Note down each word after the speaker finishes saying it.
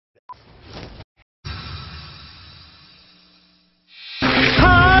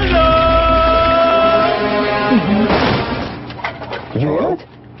You hear it?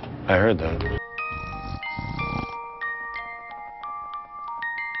 I heard that.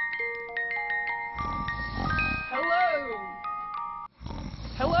 Hello?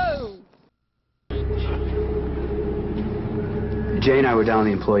 Hello? Jay and I were down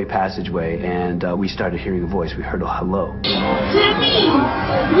the employee passageway, and we started hearing a voice. We heard a hello. Timmy!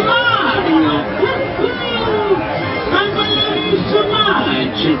 Mario! I love you so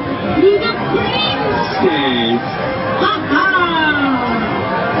much! You're the princess! Ha-ha!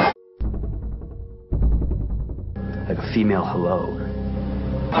 Like a female hello.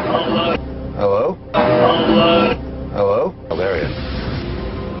 Hello? Hello? Hello? Oh, there he is.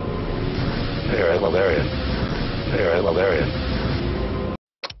 There he is. Well, there he is. There he is. Well, there he is.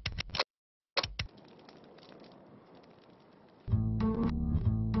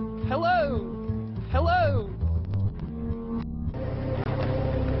 Hello? Hello?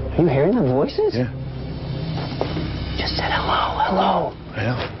 Are you hearing the voices? Yeah. Just said hello, hello. I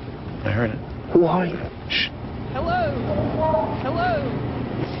know. I heard it. Who are you? Shh. Hello? Hello?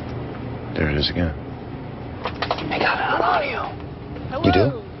 There it is again. I got it on audio. Hello? You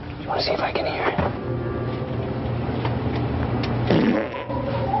do? You want to see if I can hear it?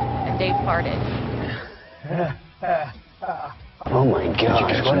 And Dave farted. Oh my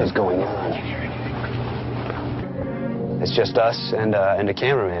gosh, what is going on? It's just us and a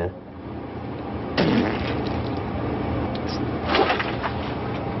cameraman.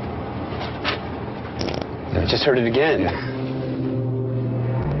 I just heard it again.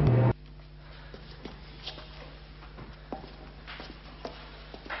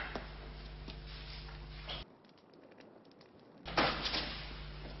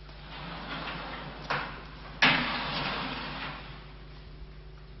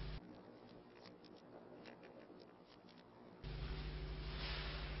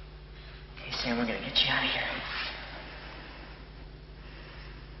 Hey, Sam, we're gonna get you out of here.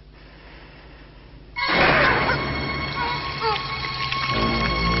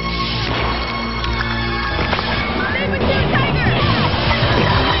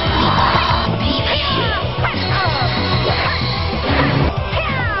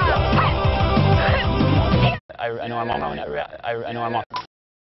 I know I'm on. I know I'm on.